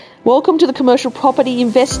Welcome to the Commercial Property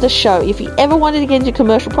Investor Show. If you ever wanted to get into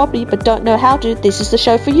commercial property but don't know how to, this is the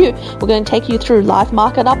show for you. We're going to take you through live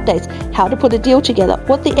market updates, how to put a deal together,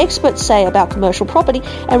 what the experts say about commercial property,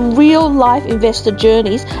 and real life investor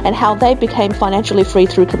journeys and how they became financially free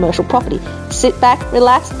through commercial property. Sit back,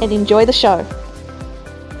 relax, and enjoy the show.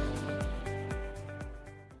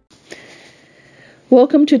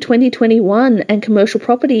 Welcome to 2021 and commercial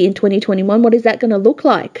property in 2021. What is that going to look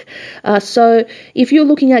like? So if you're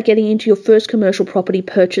looking at getting into your first commercial property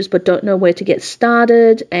purchase but don't know where to get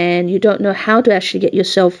started and you don't know how to actually get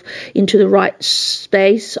yourself into the right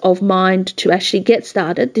space of mind to actually get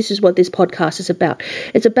started, this is what this podcast is about.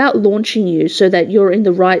 It's about launching you so that you're in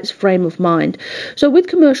the right frame of mind. So with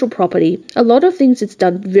commercial property, a lot of things it's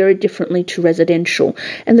done very differently to residential.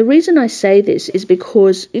 And the reason I say this is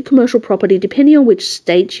because in commercial property, depending on which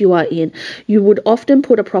state you are in, you would often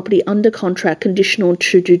put a property under contract conditional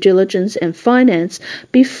to due diligence and finance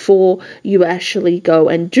before you actually go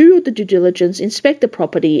and do the due diligence, inspect the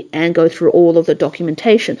property and go through all of the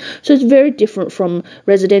documentation. So it's very different from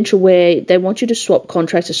residential where they want you to swap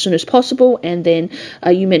contracts as soon as possible and then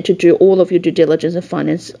you're meant to do all of your due diligence and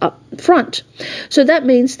finance up front. So that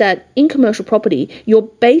means that in commercial property, you're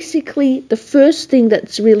basically, the first thing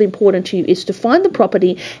that's really important to you is to find the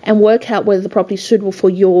property and work out whether the property is suitable for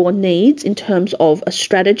your needs in terms of a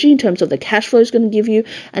strategy, in terms of the cash flow it's going to give you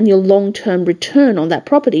and your long-term return on that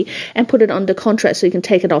property, and put it under contract so you can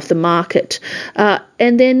take it off the market.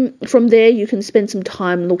 And then from there, you can spend some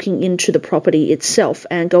time looking into the property itself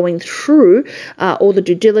and going through all the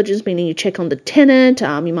due diligence, meaning you check on the tenant,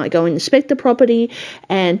 you might go and inspect the property,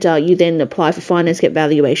 and you then apply for finance, get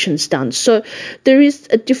valuations done. So there is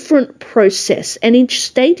a different process, and each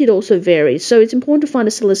state it also varies. So it's important to find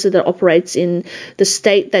a solicitor that operates in the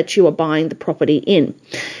state that you are buying the property in.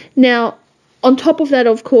 Now, on top of that,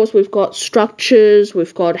 of course, we've got structures,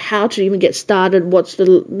 we've got how to even get started,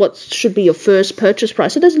 what should be your first purchase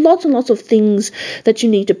price. So there's lots and lots of things that you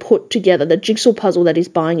need to put together, the jigsaw puzzle that is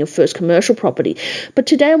buying your first commercial property. But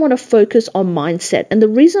today I want to focus on mindset. And the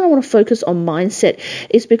reason I want to focus on mindset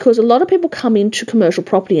is because a lot of people come into commercial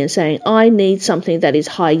property and saying, I need something that is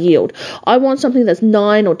high yield. I want something that's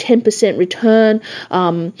 9 or 10% return.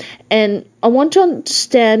 And I want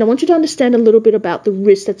you to understand a little bit about the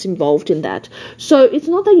risk that's involved in that. So it's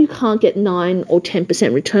not that you can't get 9 or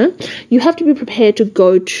 10% return. You have to be prepared to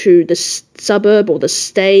go to the suburb or the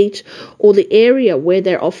state or the area where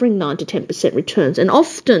they're offering 9 to 10% returns. And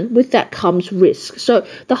often with that comes risk. So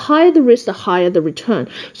the higher the risk, the higher the return.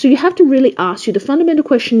 So you have to really ask you, the fundamental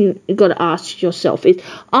question you've got to ask yourself is,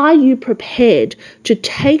 are you prepared to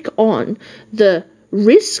take on the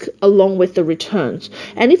risk along with the returns?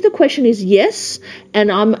 And if the question is yes, and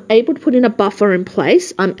I'm able to put in a buffer in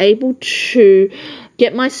place, I'm able to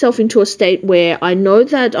get myself into a state where I know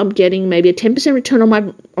that I'm getting maybe a 10% return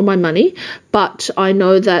on my money, but I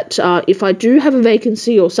know that if I do have a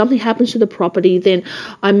vacancy or something happens to the property, then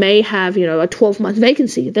I may have, a 12-month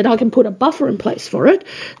vacancy, that I can put a buffer in place for it,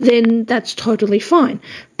 then that's totally fine.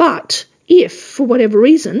 But if for whatever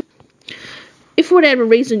reason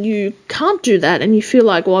you can't do that and you feel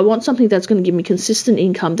like, well, I want something that's going to give me consistent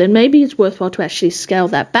income, then maybe it's worthwhile to actually scale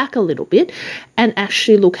that back a little bit and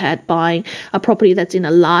actually look at buying a property that's in a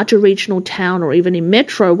larger regional town or even in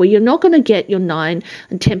metro, where you're not going to get your 9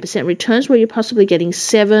 and 10% returns, where you're possibly getting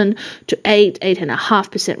 7 to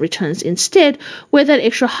 8.5% returns instead, where that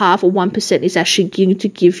extra half or 1% is actually going to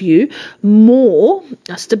give you more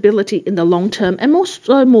stability in the long term and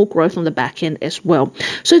also more growth on the back end as well.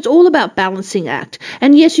 So it's all about balancing act.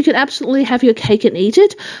 And yes, you can absolutely have your cake and eat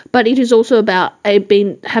it, but it is also about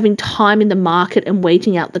having time in the market and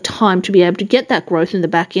waiting out the time to be able to get that growth in the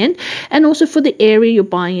back end, and also for the area you're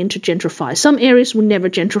buying in to gentrify. Some areas will never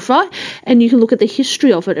gentrify, and you can look at the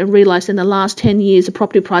history of it and realize in the last 10 years the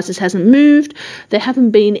property prices hasn't moved. There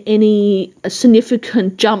haven't been any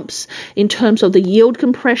significant jumps in terms of the yield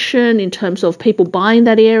compression, in terms of people buying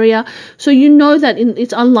that area. So you know that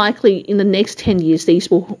it's unlikely in the next 10 years these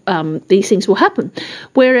things will happen.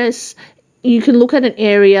 Whereas you can look at an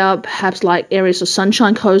area, perhaps like areas of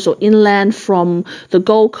Sunshine Coast or inland from the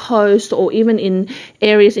Gold Coast, or even in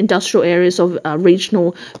industrial areas of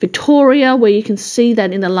regional Victoria, where you can see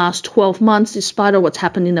that in the last 12 months, despite of what's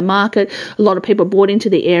happened in the market, a lot of people bought into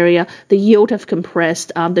the area, the yield have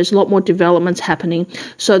compressed, there's a lot more developments happening,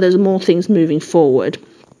 so there's more things moving forward.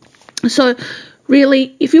 So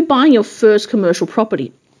really, if you're buying your first commercial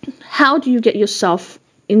property, how do you get yourself,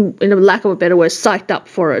 in a lack of a better word, psyched up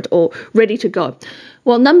for it or ready to go?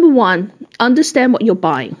 Well, number one, understand what you're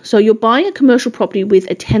buying. So you're buying a commercial property with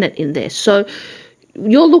a tenant in there. So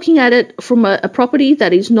you're looking at it from a property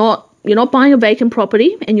that is not you're not buying a vacant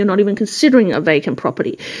property, and you're not even considering a vacant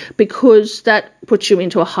property, because that puts you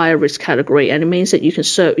into a higher risk category, and it means that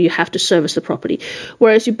you have to service the property.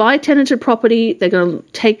 Whereas you buy a tenanted property, they're going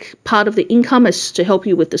to take part of the income as to help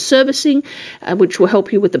you with the servicing, which will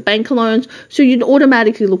help you with the bank loans. So you're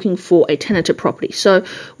automatically looking for a tenanted property. So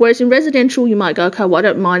whereas in residential, you might go, okay, well, I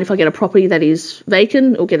don't mind if I get a property that is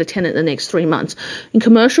vacant or get a tenant in the next 3 months. In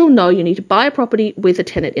commercial, no, you need to buy a property with a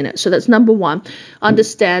tenant in it. So that's number one.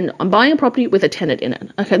 Understand I'm buying a property with a tenant in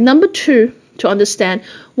it. Okay, number two, to understand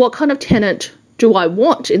what kind of tenant do I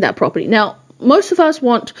want in that property. Now, most of us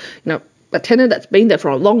want, a tenant that's been there for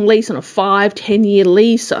a long lease on a 5-10 year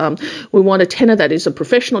lease. We want a tenant that is a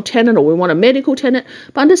professional tenant, or we want a medical tenant.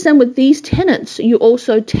 But understand with these tenants, you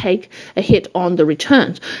also take a hit on the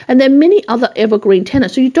returns. And there are many other evergreen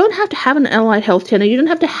tenants. So you don't have to have an allied health tenant. You don't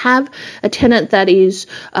have to have a tenant that is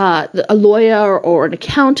a lawyer or an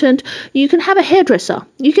accountant. You can have a hairdresser.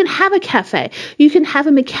 You can have a cafe. You can have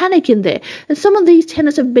a mechanic in there. And some of these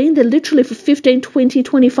tenants have been there literally for 15, 20,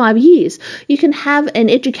 25 years. You can have an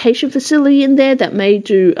education facility in there that may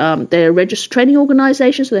do their registered training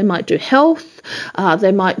organisation, so they might do health,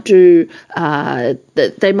 they might do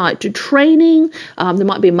training, there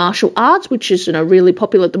might be martial arts, which is really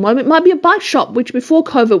popular at the moment. It might be a bike shop, which before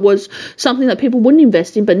COVID was something that people wouldn't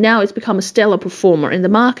invest in, but now it's become a stellar performer in the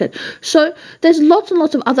market. So there's lots and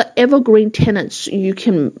lots of other evergreen tenants you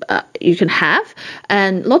can have,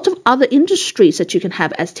 and lots of other industries that you can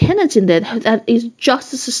have as tenants in there that is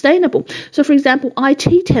just as sustainable. So for example,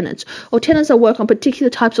 IT tenants, or tenants that work on particular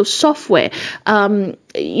types of software.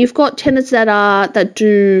 You've got tenants that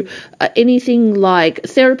do anything like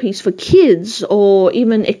therapies for kids, or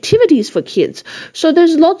even activities for kids. So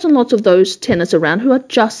there's lots and lots of those tenants around who are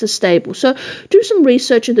just as stable. So do some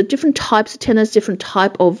research into different types of tenants, different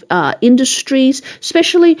type of industries,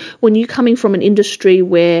 especially when you're coming from an industry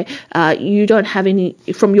where you don't have any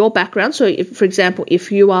from your background. So if, for example,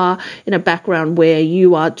 if you are in a background where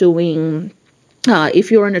you are doing if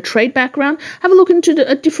you're in a trade background, have a look into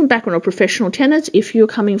a different background of professional tenants. If you're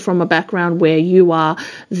coming from a background where you are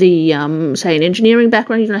say an engineering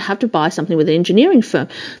background, you don't have to buy something with an engineering firm.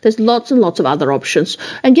 There's lots and lots of other options,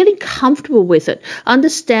 and getting comfortable with it,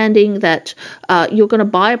 understanding that you're going to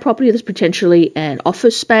buy a property that's potentially an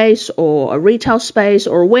office space or a retail space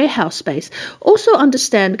or a warehouse space. Also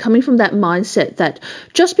understand, coming from that mindset, that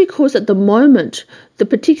just because at the moment the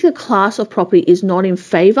particular class of property is not in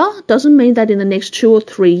favour doesn't mean that in the next 2 or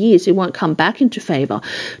 3 years it won't come back into favour.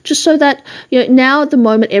 Just so that now at the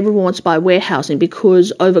moment everyone wants to buy warehousing,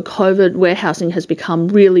 because over COVID warehousing has become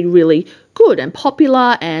really, really good and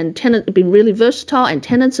popular, and tenants have been really versatile, and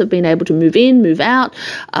tenants have been able to move in, move out,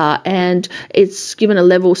 and it's given a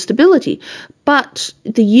level of stability. But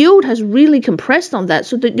the yield has really compressed on that,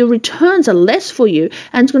 so that your returns are less for you,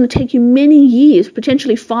 and it's going to take you many years,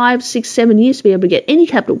 potentially 5, 6, 7 years, to be able to get any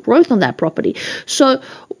capital growth on that property. So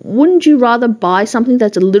wouldn't you rather buy something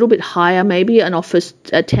that's a little bit higher, maybe an office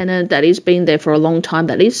tenant that has been there for a long time,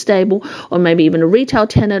 that is stable, or maybe even a retail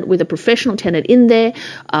tenant with a professional tenant in there,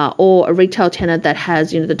 or a retail tenant that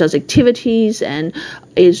has, that does activities and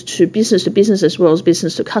is to business as well as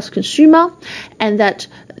business to consumer, and that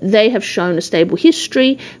they have shown a stable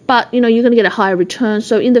history, but you're going to get a higher return.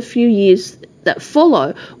 So in the few years that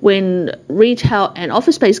follow, when retail and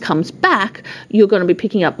office space comes back, you're going to be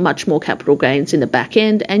picking up much more capital gains in the back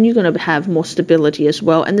end, and you're going to have more stability as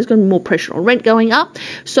well, and there's going to be more pressure on rent going up,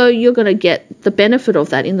 so you're going to get the benefit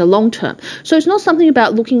of that in the long term. So it's not something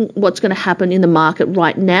about looking what's going to happen in the market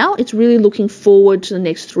right now, it's really looking forward to the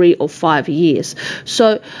next 3 or 5 years.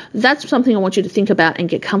 So that's something I want you to think about and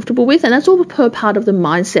get comfortable with, and that's all per part of the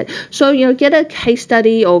mindset. So get a case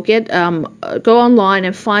study, or go online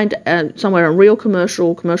and find somewhere real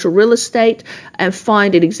commercial real estate, and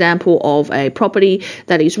find an example of a property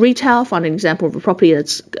that is retail, find an example of a property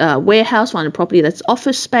that's warehouse, find a property that's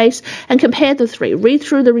office space, and compare the three. Read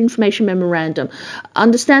through the information memorandum,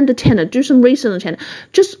 understand the tenant, do some research on the tenant,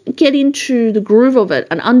 just get into the groove of it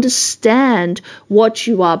and understand what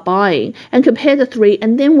you are buying, and compare the three,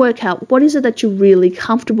 and then work out what is it that you're really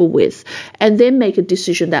comfortable with, and then make a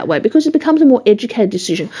decision that way, because it becomes a more educated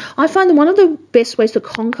decision. I find that one of the best ways to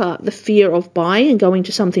conquer the fear of buying and going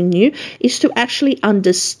to something new is to actually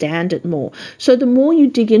understand it more. So the more you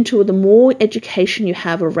dig into it, the more education you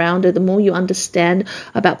have around it, the more you understand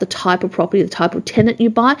about the type of property, the type of tenant you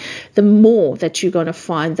buy, the more that you're going to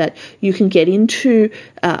find that you can get into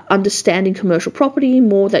understanding commercial property,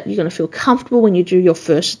 more that you're going to feel comfortable when you do your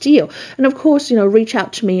first deal. And of course, reach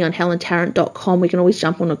out to me on helentarrant.com. We can always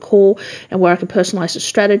jump on a call and where I can personalize a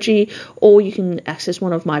strategy, or you can access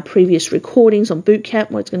one of my previous recordings on Bootcamp,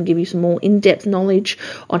 where it's going to give you some more in-depth knowledge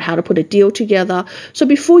on how to put a deal together. So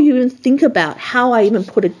before you even think about how I even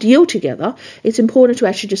put a deal together, it's important to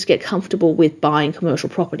actually just get comfortable with buying commercial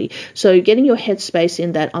property. So getting your headspace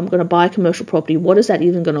in that I'm going to buy commercial property, what is that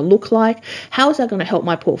even going to look like? How is that going to help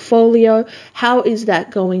my portfolio? How is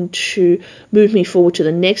that going to move me forward to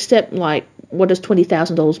the next step? Like, what does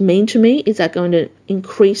 $20,000 mean to me? Is that going to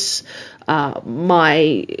increase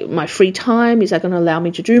my free time? Is that going to allow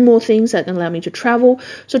me to do more things? Is that going to allow me to travel?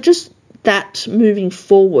 So just that moving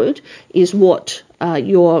forward is what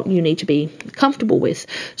you need to be comfortable with.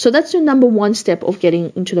 So that's the number one step of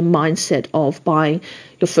getting into the mindset of buying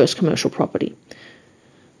your first commercial property.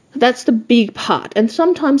 That's the big part. And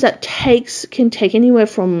sometimes that can take anywhere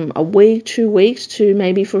from a week, 2 weeks, to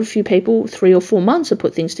maybe for a few people 3 or 4 months to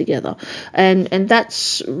put things together. And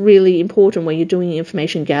that's really important when you're doing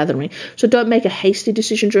information gathering. So don't make a hasty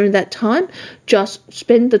decision during that time. Just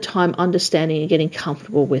spend the time understanding and getting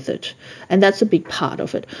comfortable with it. And that's a big part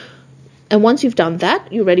of it. And once you've done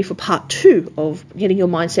that, you're ready for part 2 of getting your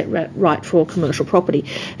mindset right for commercial property.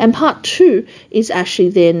 And part 2 is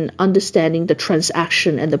actually then understanding the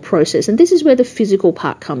transaction and the process. And this is where the physical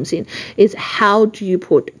part comes in, is how do you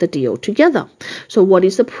put the deal together? So what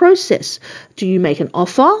is the process? Do you make an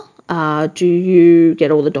offer? Do you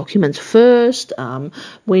get all the documents first?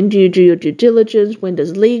 When do you do your due diligence? When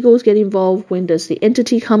does legals get involved? When does the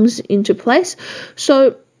entity comes into place?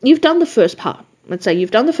 So you've done the first part. Let's say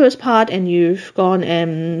you've done the first part and you've gone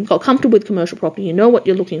and got comfortable with commercial property. You know what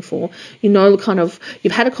you're looking for. You know,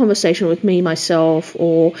 you've had a conversation with me, myself,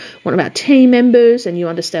 or one of our team members, and you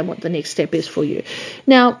understand what the next step is for you.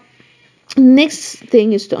 Now, next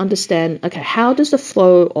thing is to understand, okay, how does the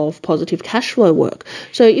flow of positive cash flow work?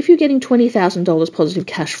 So if you're getting $20,000 positive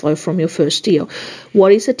cash flow from your first deal,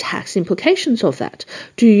 what is the tax implications of that?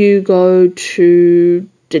 Do you go to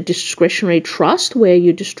a discretionary trust where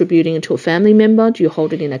you're distributing it to a family member? Do you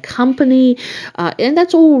hold it in a company? And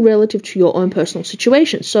that's all relative to your own personal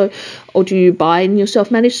situation. So, or do you buy in your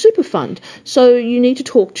self-managed super fund? So you need to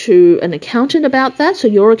talk to an accountant about that. So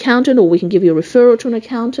your accountant, or we can give you a referral to an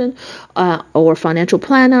accountant or a financial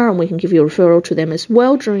planner, and we can give you a referral to them as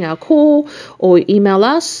well during our call, or email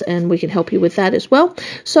us and we can help you with that as well.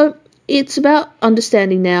 So it's about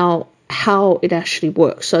understanding now how it actually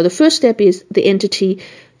works. So the first step is the entity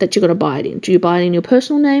that you're going to buy it in. Do you buy it in your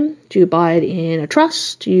personal name? Do you buy it in a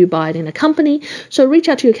trust? Do you buy it in a company? So reach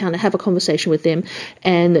out to your accountant, have a conversation with them,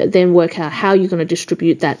 and then work out how you're going to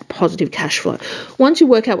distribute that positive cash flow. Once you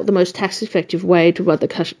work out what the most tax effective way to run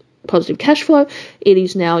the positive cash flow, it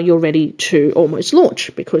is now you're ready to almost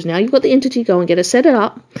launch, because now you've got the entity, go and get it set it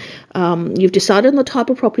up. You've decided on the type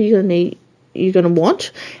of property you're going to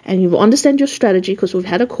want, and you understand your strategy because we've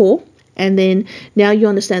had a call. And then now you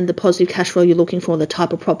understand the positive cash flow you're looking for and the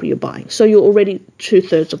type of property you're buying. So you're already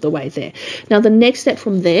 2/3 of the way there. Now, the next step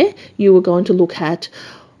from there, you are going to look at,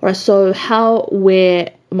 all right, so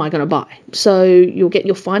where am I going to buy? So you'll get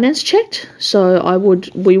your finance checked. So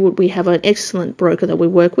we have an excellent broker that we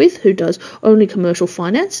work with who does only commercial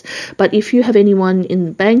finance. But if you have anyone in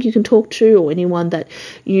the bank you can talk to, or anyone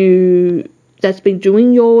that's been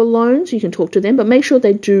doing your loans, you can talk to them, but make sure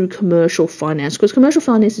they do commercial finance, because commercial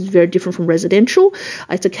finance is very different from residential.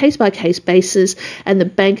 It's a case-by-case basis, and the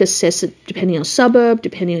bank assesses it depending on suburb,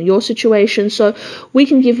 depending on your situation. So we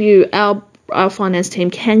can give you, our finance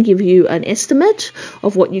team can give you an estimate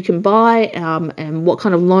of what you can buy and what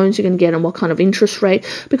kind of loans you can get and what kind of interest rate,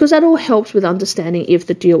 because that all helps with understanding if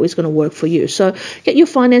the deal is going to work for you. So get your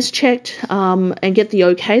finance checked and get the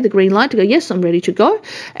okay, the green light to go, yes, I'm ready to go.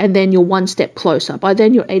 And then you're one step closer. By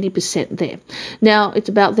then you're 80% there. Now it's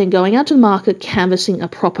about then going out to the market, canvassing a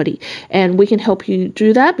property. And we can help you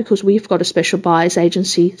do that because we've got a special buyers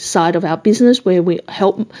agency side of our business where we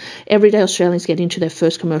help everyday Australians get into their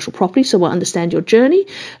first commercial property. So we'll understand your journey.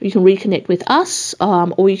 You can reconnect with us,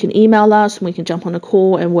 or you can email us and we can jump on a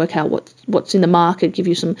call and work out what's in the market, give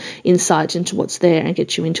you some insights into what's there and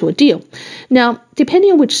get you into a deal. Now,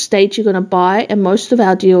 depending on which state you're going to buy, and most of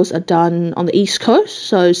our deals are done on the East Coast,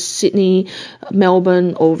 so Sydney,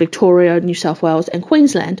 Melbourne, or Victoria, New South Wales, and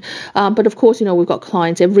Queensland. But of course, we've got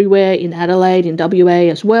clients everywhere, in Adelaide, in WA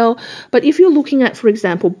as well. But if you're looking at, for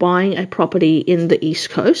example, buying a property in the East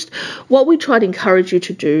Coast, what we try to encourage you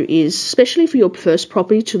to do is, especially for your first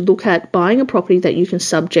property, to look at buying a property that you can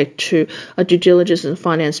subject to a due diligence and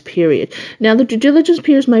finance period. Now, the due diligence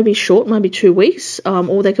periods may be short, might be 2 weeks,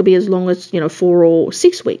 or they could be as long as 4 or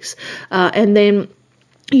 6 weeks. And then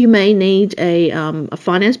you may need a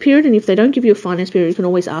finance period, and if they don't give you a finance period, you can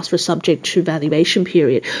always ask for a subject to valuation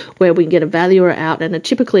period, where we can get a valuer out, and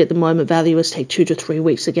typically at the moment valuers take 2 to 3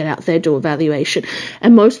 weeks to get out there, do a valuation,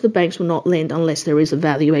 and most of the banks will not lend unless there is a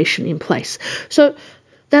valuation in place. So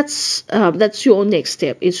that's your next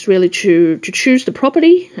step, is really to choose the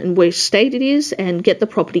property and where state it is, and get the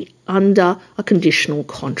property under a conditional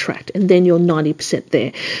contract, and then you're 90%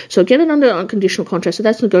 there. So get it under a conditional contract. So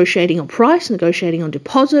that's negotiating on price, negotiating on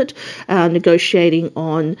deposit, negotiating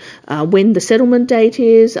on when the settlement date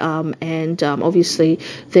is, and obviously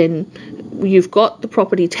then you've got the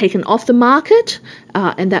property taken off the market,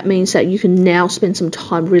 and that means that you can now spend some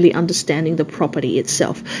time really understanding the property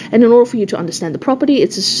itself. And in order for you to understand the property,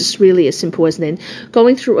 it's just really as simple as then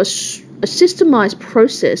going through a systemized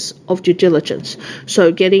process of due diligence.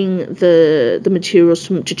 So getting the materials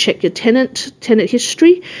to check your tenant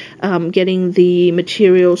history, getting the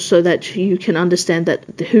materials so that you can understand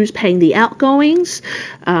that who's paying the outgoings,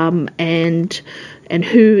 and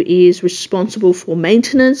who is responsible for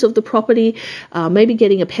maintenance of the property, maybe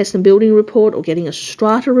getting a pest and building report or getting a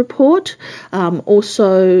strata report,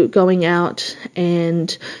 also going out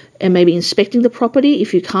and maybe inspecting the property.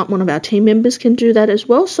 If you can't, one of our team members can do that as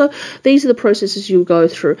well. So these are the processes you'll go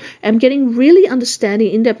through, and getting really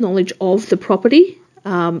understanding, in-depth knowledge of the property,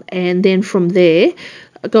 and then from there,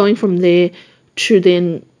 going from there to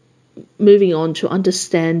then moving on to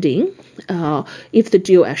understanding if the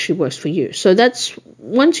deal actually works for you. So that's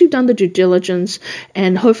once you've done the due diligence,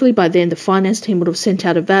 and hopefully by then the finance team would have sent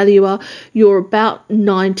out a valuer, you're about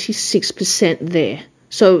 96% there.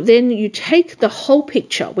 So then you take the whole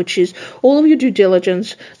picture, which is all of your due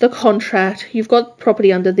diligence, the contract, you've got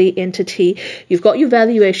property under the entity, you've got your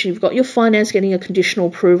valuation, you've got your finance getting a conditional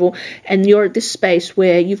approval, and you're at this space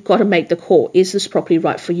where you've got to make the call. Is this property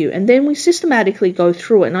right for you? And then we systematically go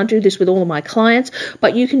through it, and I do this with all of my clients,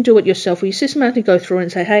 but you can do it yourself, where you systematically go through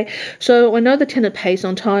and say, hey, so I know the tenant pays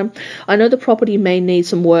on time, I know the property may need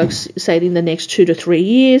some works, say in the next 2 to 3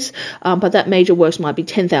 years, but that major works might be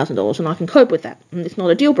 $10,000, and I can cope with that. And it's not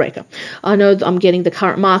a deal breaker. I know that I'm getting the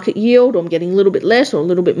current market yield, or I'm getting a little bit less or a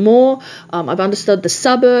little bit more. I've understood the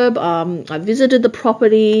suburb. I visited the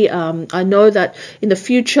property. I know that in the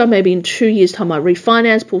future, maybe in 2 years' time, I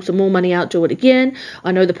refinance, pull some more money out, do it again.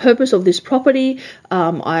 I know the purpose of this property.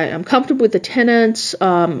 I am comfortable with the tenants.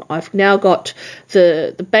 I've now got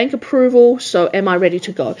the bank approval. So am I ready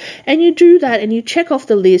to go? And you do that, and you check off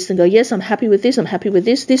the list and go, yes, I'm happy with this. I'm happy with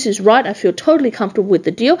this. This is right. I feel totally comfortable with the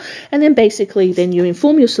deal. And then basically, then you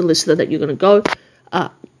inform your solicitor that you're going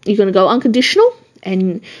to go unconditional,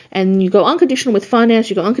 and you go unconditional with finance,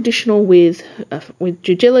 you go unconditional with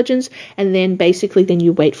due diligence, and then basically then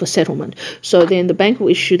you wait for settlement. So then the bank will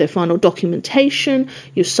issue their final documentation,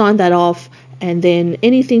 you sign that off, and then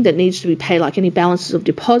anything that needs to be paid, like any balances of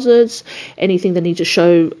deposits, anything that needs to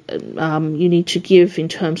show you need to give in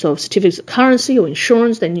terms of certificates of currency or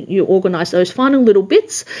insurance, then you organise those final little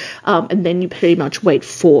bits, and then you pretty much wait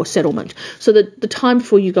for settlement. So the time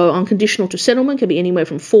before you go unconditional to settlement can be anywhere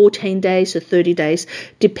from 14 days to 30 days,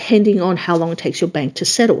 depending on how long it takes your bank to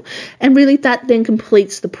settle. And really that then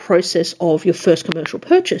completes the process of your first commercial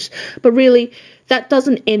purchase. But really, that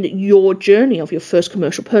doesn't end your journey of your first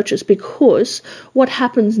commercial purchase, because what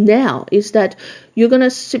happens now is that you're going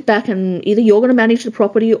to sit back and either you're going to manage the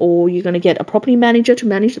property, or you're going to get a property manager to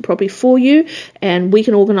manage the property for you, and we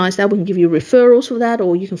can organise that. We can give you referrals for that,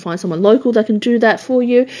 or you can find someone local that can do that for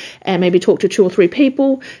you, and maybe talk to 2 or 3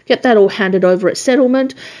 people, get that all handed over at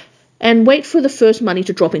settlement, and wait for the first money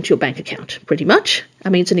to drop into your bank account, pretty much. I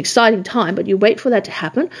mean, it's an exciting time, but you wait for that to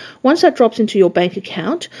happen. Once that drops into your bank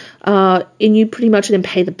account, and you pretty much then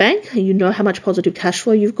pay the bank, and you know how much positive cash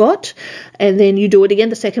flow you've got, and then you do it again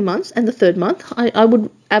the second month and the third month. I would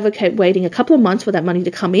advocate waiting a couple of months for that money to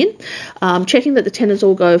come in, checking that the tenants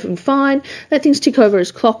all go fine, let things tick over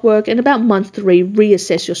as clockwork, and about month 3,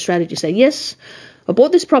 reassess your strategy. Say, yes, I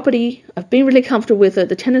bought this property, I've been really comfortable with it,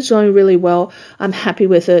 the tenant's going really well, I'm happy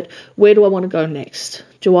with it, where do I want to go next?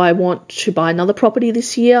 Do I want to buy another property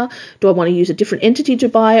this year? Do I want to use a different entity to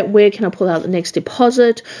buy it? Where can I pull out the next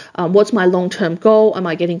deposit? What's my long-term goal? Am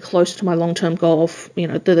I getting close to my long-term goal of,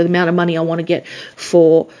 the amount of money I want to get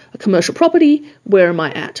for a commercial property? Where am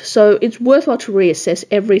I at? So it's worthwhile to reassess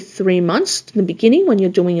every 3 months in the beginning when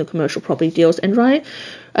you're doing your commercial property deals, and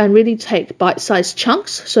really take bite-sized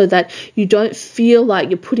chunks so that you don't feel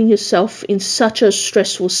like you're putting yourself in such a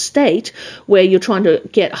stressful state where you're trying to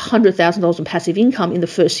get $100,000 in passive income in the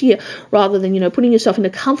first year, rather than, putting yourself in a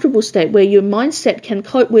comfortable state where your mindset can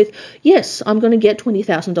cope with, yes, I'm going to get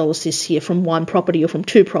 $20,000 this year from one property or from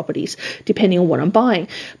two properties, depending on what I'm buying.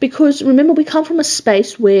 Because remember, we come from a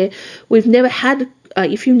space where we've never had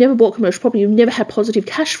if you've never bought commercial property, you've never had positive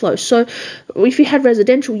cash flow. So if you had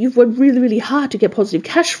residential, you've worked really, really hard to get positive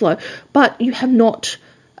cash flow, but you have not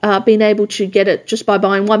been able to get it just by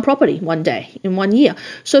buying one property one day in 1 year.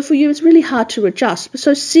 So for you, it's really hard to adjust.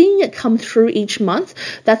 So seeing it come through each month,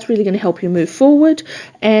 that's really going to help you move forward.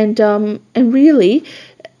 And really,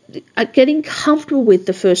 getting comfortable with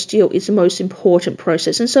the first deal is the most important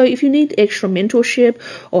process. And so if you need extra mentorship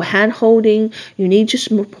or hand-holding, you need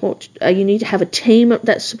to have a team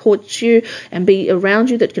that supports you and be around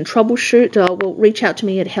you that can troubleshoot, well, reach out to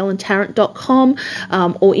me at helentarrant.com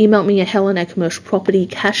or email me at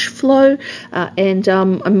helen@commercialpropertycashflow, and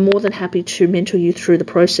I'm more than happy to mentor you through the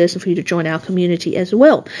process and for you to join our community as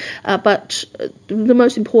well. But the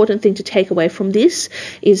most important thing to take away from this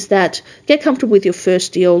is that get comfortable with your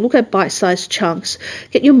first deal. Look at bite-sized chunks,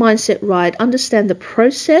 get your mindset right, understand the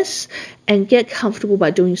process, and get comfortable by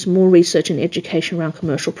doing some more research and education around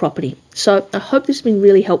commercial property. So I hope this has been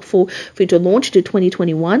really helpful for you to launch into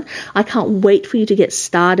 2021. I can't wait for you to get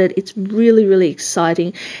started. It's really, really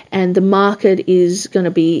exciting, and the market is going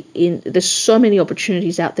to be there's so many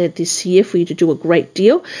opportunities out there this year for you to do a great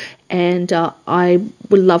deal, and I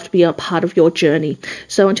would love to be a part of your journey.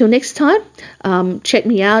 So until next time, check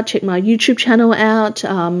me out, check my YouTube channel out,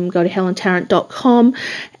 go to helentarrant.com,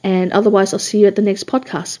 and otherwise I'll see you at the next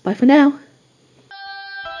podcast. Bye for now.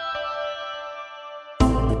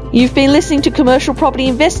 You've been listening to Commercial Property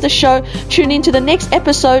Investor Show. Tune in to the next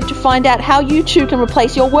episode to find out how you too can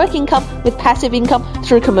replace your work income with passive income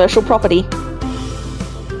through commercial property.